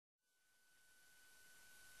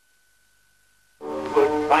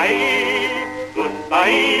Goodbye,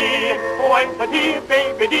 goodbye, wipe the tear,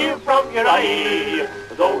 baby dear, from your eye.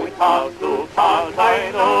 Though it's hard to part,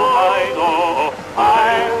 I know,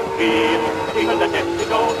 I'll feel even the death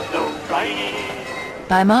don't cry.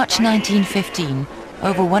 By March 1915,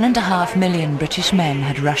 over 1.5 million British men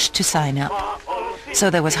had rushed to sign up. So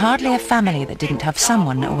there was hardly a family that didn't have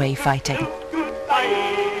someone away fighting.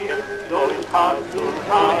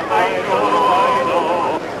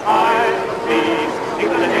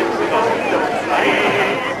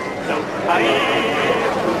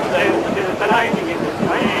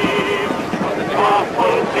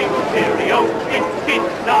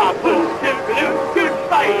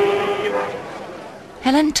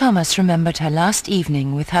 Helen Thomas remembered her last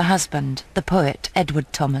evening with her husband, the poet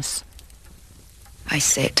Edward Thomas. I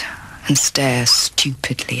sit and stare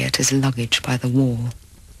stupidly at his luggage by the wall.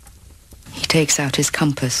 He takes out his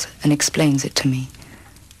compass and explains it to me,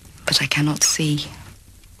 but I cannot see.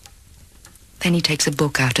 Then he takes a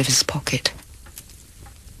book out of his pocket.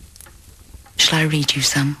 Shall I read you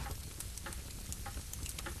some?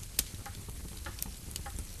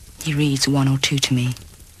 He reads one or two to me.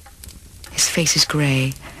 His face is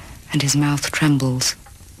grey and his mouth trembles,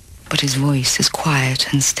 but his voice is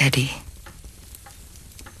quiet and steady.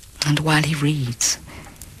 And while he reads,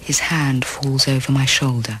 his hand falls over my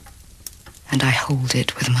shoulder, and I hold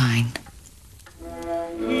it with mine.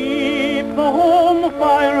 Keep the home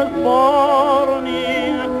fires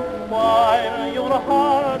burning while your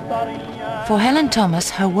hearts are young. For Helen Thomas,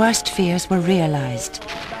 her worst fears were realized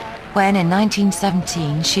when in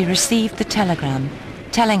 1917 she received the telegram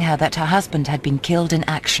telling her that her husband had been killed in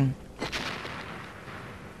action.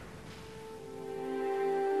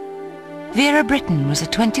 Vera Brittain was a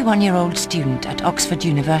 21-year-old student at Oxford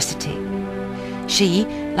University. She,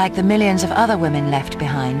 like the millions of other women left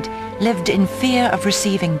behind, lived in fear of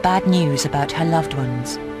receiving bad news about her loved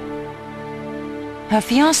ones. Her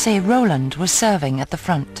fiancé Roland was serving at the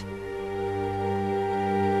front.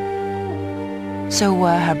 So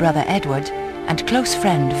were her brother Edward and close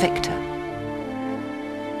friend Victor.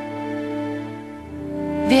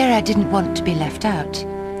 Vera didn't want to be left out.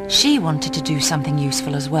 She wanted to do something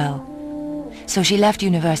useful as well. So she left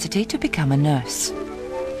university to become a nurse.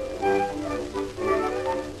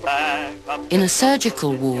 In a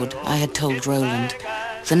surgical ward, I had told Roland,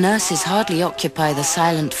 the nurses hardly occupy the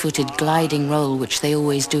silent-footed gliding role which they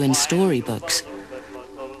always do in storybooks.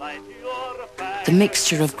 The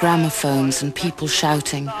mixture of gramophones and people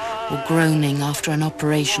shouting or groaning after an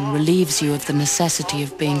operation relieves you of the necessity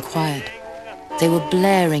of being quiet. They were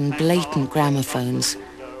blaring, blatant gramophones,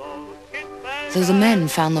 though the men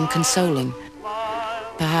found them consoling,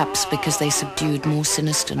 perhaps because they subdued more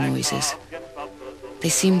sinister noises. They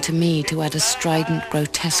seemed to me to add a strident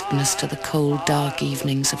grotesqueness to the cold, dark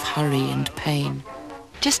evenings of hurry and pain.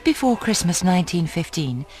 Just before Christmas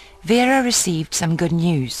 1915, Vera received some good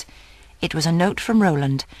news. It was a note from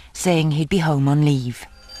Roland saying he'd be home on leave.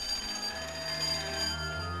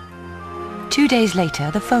 2 days later,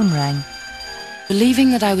 the phone rang. Believing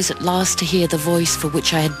that I was at last to hear the voice for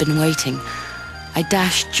which I had been waiting, I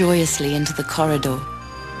dashed joyously into the corridor.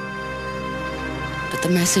 But the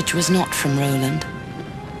message was not from Roland.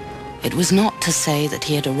 It was not to say that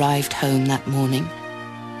he had arrived home that morning,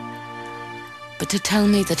 but to tell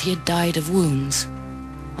me that he had died of wounds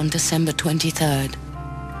on December 23rd.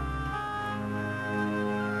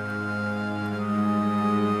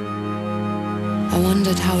 I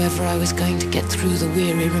wondered, however, I was going to get through the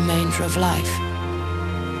weary remainder of life.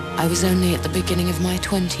 I was only at the beginning of my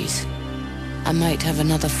 20s. I might have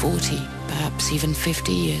another 40, perhaps even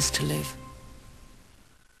 50 years to live.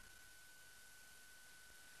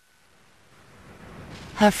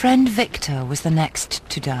 Her friend Victor was the next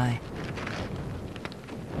to die.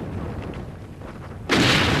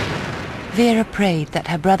 Vera prayed that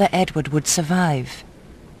her brother Edward would survive.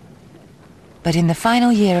 But in the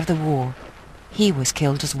final year of the war, he was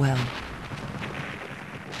killed as well.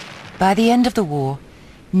 By the end of the war,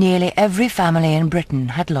 nearly every family in Britain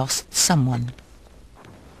had lost someone.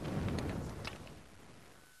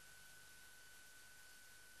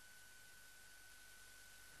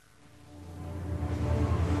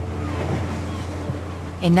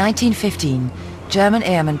 In 1915, German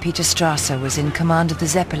airman Peter Strasser was in command of the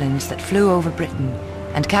Zeppelins that flew over Britain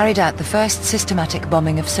and carried out the first systematic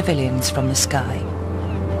bombing of civilians from the sky.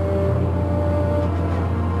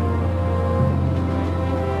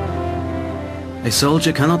 A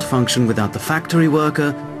soldier cannot function without the factory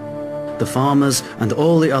worker, the farmers, and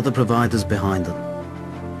all the other providers behind them.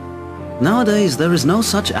 Nowadays, there is no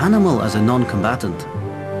such animal as a non-combatant.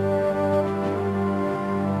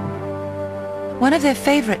 One of their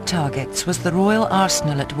favourite targets was the Royal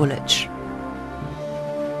Arsenal at Woolwich,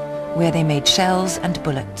 where they made shells and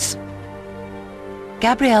bullets.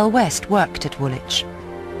 Gabrielle West worked at Woolwich.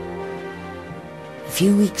 A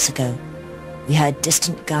few weeks ago, we heard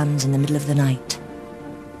distant guns in the middle of the night.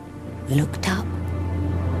 We looked up,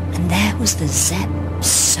 and there was the Zepp,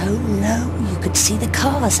 so low you could see the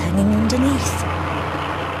cars hanging underneath.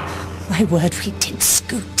 My word, we did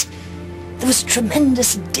scoot. There was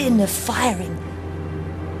tremendous din of firing,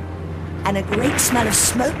 and a great smell of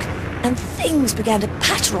smoke, and things began to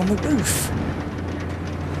patter on the roof.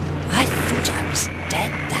 I thought I was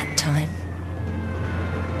dead that time.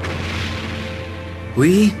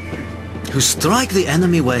 We, who strike the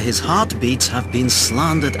enemy where his heart beats, have been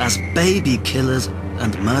slandered as baby killers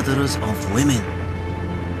and murderers of women.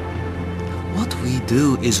 What we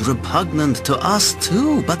do is repugnant to us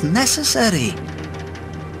too, but necessary.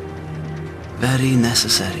 Very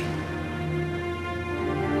necessary.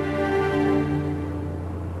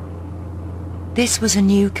 This was a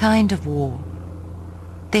new kind of war.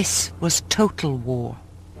 This was total war.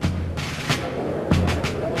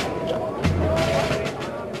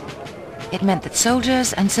 It meant that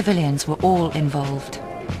soldiers and civilians were all involved.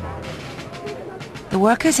 The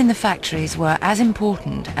workers in the factories were as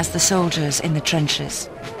important as the soldiers in the trenches,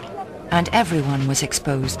 and everyone was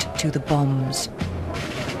exposed to the bombs.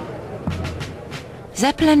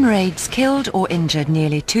 Zeppelin raids killed or injured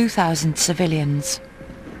nearly 2,000 civilians.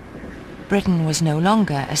 Britain was no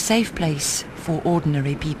longer a safe place for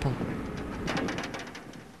ordinary people.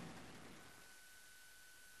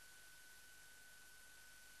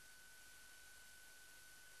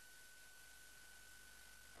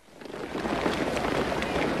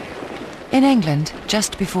 In England,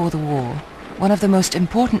 just before the war, one of the most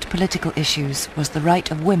important political issues was the right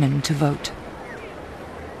of women to vote.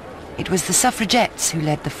 It was the suffragettes who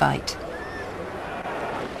led the fight.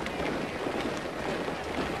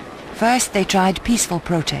 First, they tried peaceful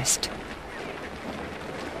protest.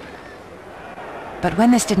 But when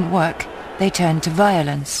this didn't work, they turned to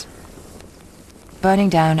violence, burning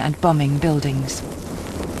down and bombing buildings.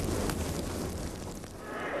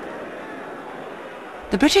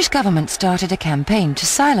 The British government started a campaign to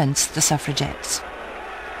silence the suffragettes.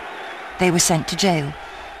 They were sent to jail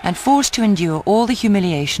and forced to endure all the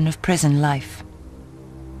humiliation of prison life.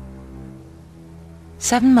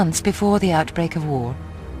 7 months before the outbreak of war,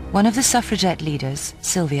 one of the suffragette leaders,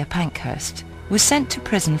 Sylvia Pankhurst, was sent to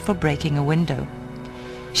prison for breaking a window.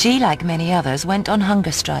 She, like many others, went on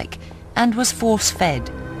hunger strike and was force-fed.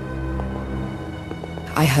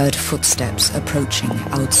 I heard footsteps approaching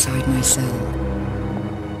outside my cell.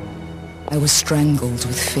 I was strangled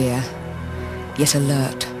with fear, yet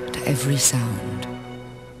alert to every sound.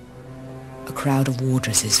 A crowd of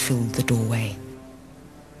wardresses filled the doorway.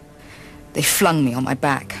 They flung me on my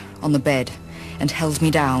back, on the bed, and held me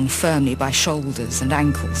down firmly by shoulders and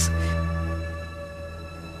ankles.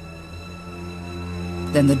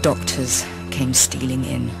 Then the doctors came stealing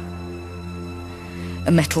in.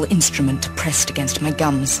 A metal instrument pressed against my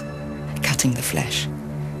gums, cutting the flesh.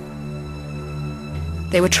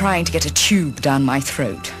 They were trying to get a tube down my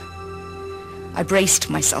throat. I braced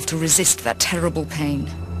myself to resist that terrible pain.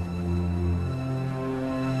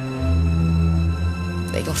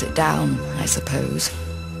 They got it down, I suppose,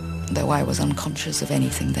 though I was unconscious of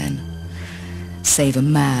anything then, save a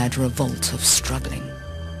mad revolt of struggling.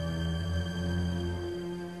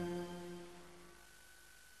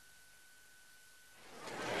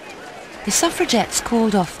 The suffragettes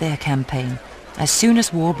called off their campaign as soon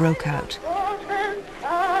as war broke out.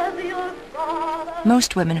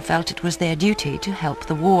 Most women felt it was their duty to help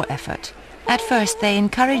the war effort. At first, they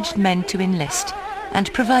encouraged men to enlist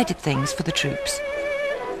and provided things for the troops.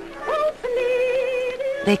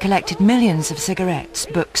 They collected millions of cigarettes,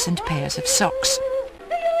 books and pairs of socks.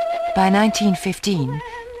 By 1915,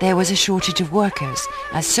 there was a shortage of workers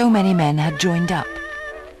as so many men had joined up.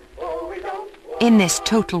 In this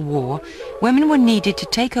total war, women were needed to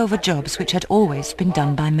take over jobs which had always been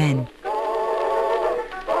done by men.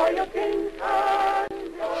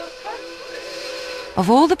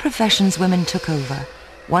 Of all the professions women took over,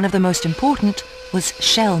 one of the most important was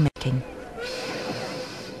shell making.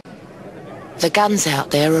 The guns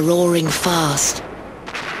out there are roaring fast.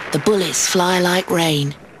 The bullets fly like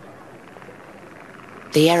rain.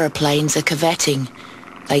 The aeroplanes are curvetting.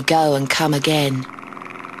 They go and come again.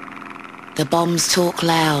 The bombs talk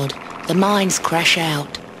loud. The mines crash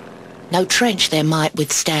out. No trench their might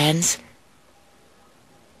withstands.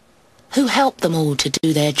 Who helped them all to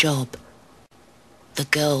do their job? The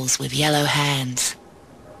girls with yellow hands.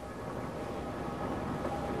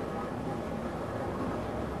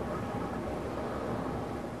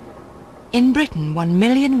 In Britain, 1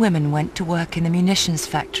 million women went to work in the munitions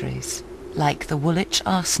factories, like the Woolwich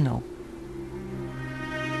Arsenal.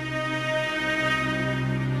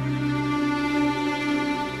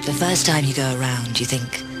 The first time you go around, you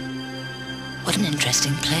think, what an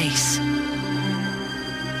interesting place.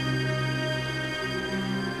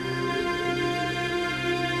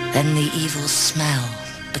 Then the evil smell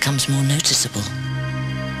becomes more noticeable.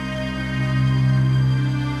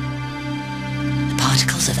 The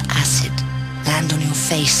particles of acid land on your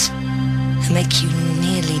face and make you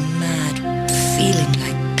nearly mad, feeling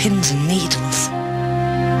like pins and needles.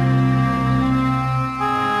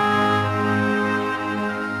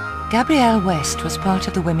 Gabrielle West was part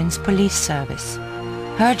of the women's police service.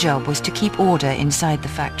 Her job was to keep order inside the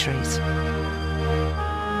factories.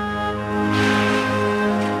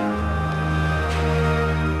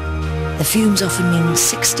 The fumes often mean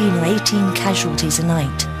 16 or 18 casualties a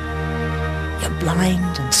night. You're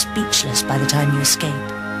blind and speechless by the time you escape.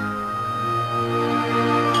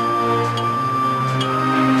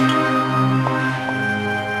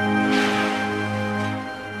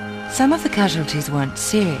 Some of the casualties weren't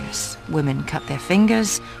serious. Women cut their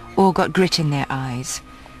fingers or got grit in their eyes.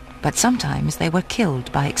 But sometimes they were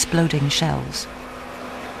killed by exploding shells.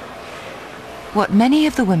 What many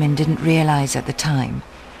of the women didn't realize at the time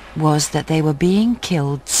was that they were being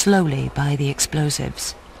killed slowly by the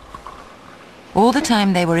explosives. All the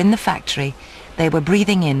time they were in the factory, they were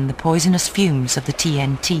breathing in the poisonous fumes of the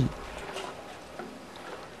TNT.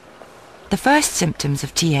 The first symptoms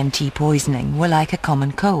of TNT poisoning were like a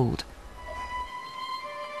common cold.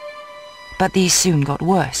 But these soon got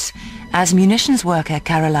worse, as munitions worker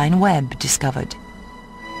Caroline Webb discovered.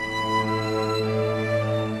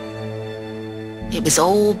 It was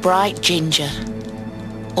all bright ginger,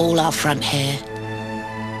 all our front hair.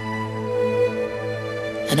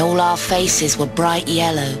 And all our faces were bright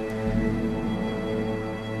yellow.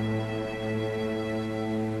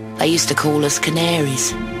 They used to call us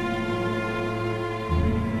canaries.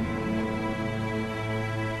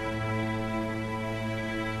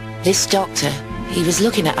 This doctor, he was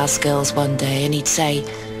looking at us girls one day and he'd say,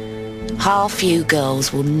 half you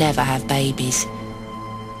girls will never have babies,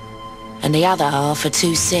 and the other half are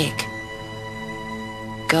too sick.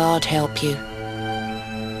 God help you.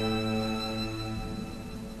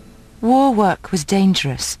 War work was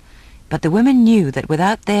dangerous, but the women knew that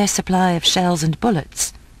without their supply of shells and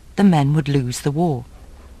bullets, the men would lose the war.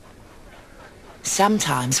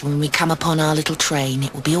 Sometimes when we come upon our little train,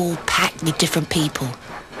 it will be all packed with different people.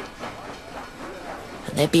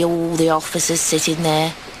 And there'd be all the officers sitting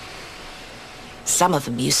there. Some of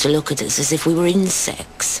them used to look at us as if we were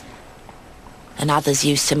insects. And others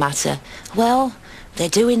used to mutter, well, they're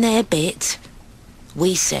doing their bit.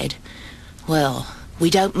 We said, well, we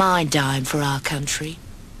don't mind dying for our country.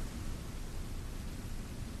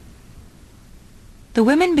 The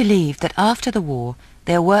women believed that after the war,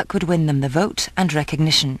 their work would win them the vote and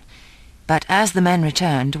recognition. But as the men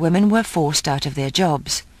returned, women were forced out of their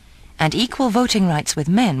jobs, and equal voting rights with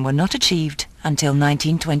men were not achieved until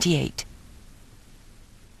 1928.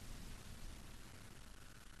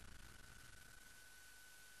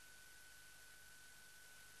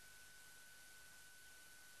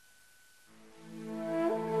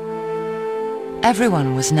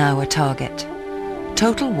 Everyone was now a target.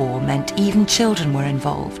 Total war meant even children were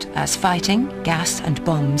involved, as fighting, gas and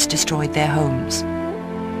bombs destroyed their homes.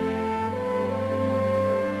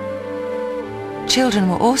 Children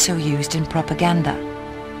were also used in propaganda.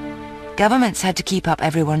 Governments had to keep up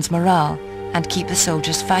everyone's morale and keep the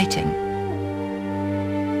soldiers fighting.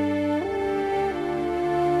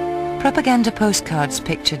 Propaganda postcards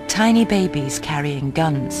pictured tiny babies carrying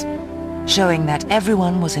guns, showing that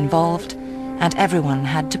everyone was involved and everyone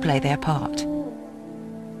had to play their part.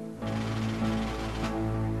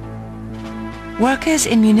 Workers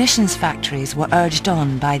in munitions factories were urged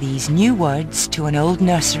on by these new words to an old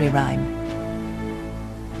nursery rhyme.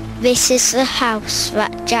 This is the house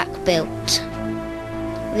that Jack built.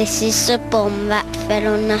 This is the bomb that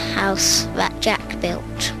fell on the house that Jack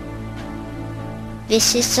built.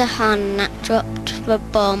 This is the Hun that dropped the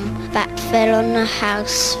bomb that fell on the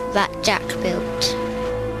house that Jack built.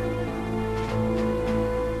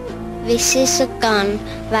 This is the gun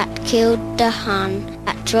that killed the Hun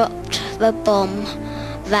that dropped the bomb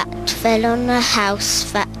that fell on the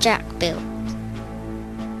house that Jack built.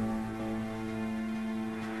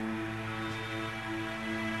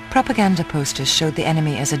 Propaganda posters showed the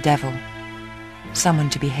enemy as a devil, someone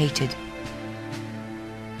to be hated.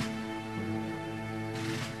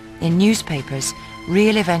 In newspapers,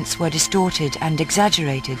 real events were distorted and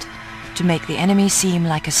exaggerated to make the enemy seem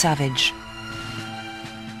like a savage.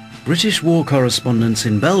 British war correspondents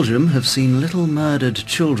in Belgium have seen little murdered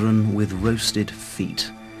children with roasted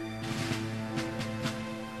feet.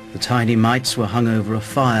 The tiny mites were hung over a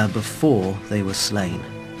fire before they were slain.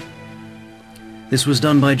 This was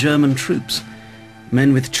done by German troops,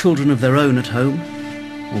 men with children of their own at home,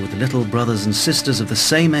 or with little brothers and sisters of the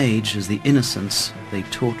same age as the innocents they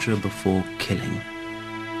torture before killing.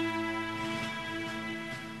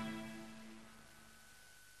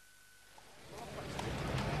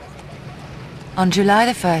 On July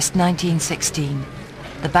the 1st, 1916,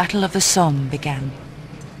 the Battle of the Somme began.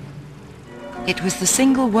 It was the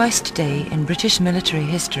single worst day in British military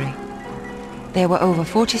history. There were over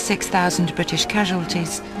 46,000 British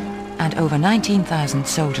casualties and over 19,000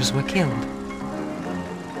 soldiers were killed.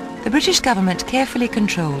 The British government carefully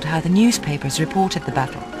controlled how the newspapers reported the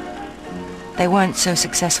battle. They weren't so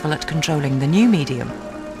successful at controlling the new medium,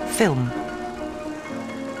 film.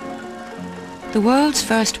 The world's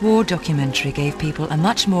first war documentary gave people a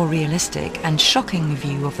much more realistic and shocking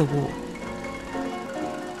view of the war.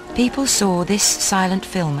 People saw this silent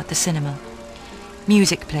film at the cinema.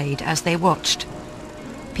 Music played as they watched.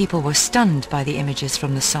 People were stunned by the images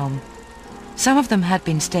from the Somme. Some of them had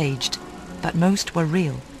been staged, but most were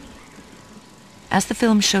real. As the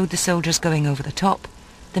film showed the soldiers going over the top,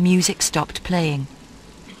 the music stopped playing.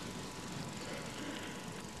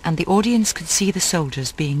 And the audience could see the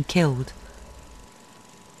soldiers being killed.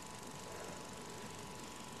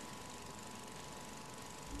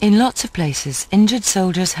 In lots of places, injured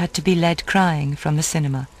soldiers had to be led crying from the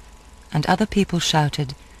cinema, and other people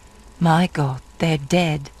shouted, "My God, they're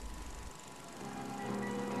dead."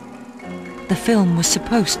 The film was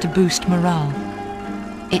supposed to boost morale.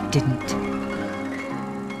 It didn't.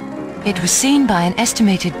 It was seen by an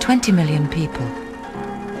estimated 20 million people.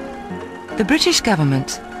 The British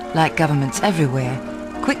government, like governments everywhere,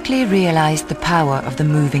 quickly realized the power of the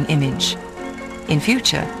moving image. In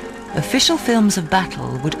future, official films of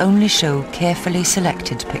battle would only show carefully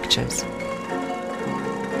selected pictures.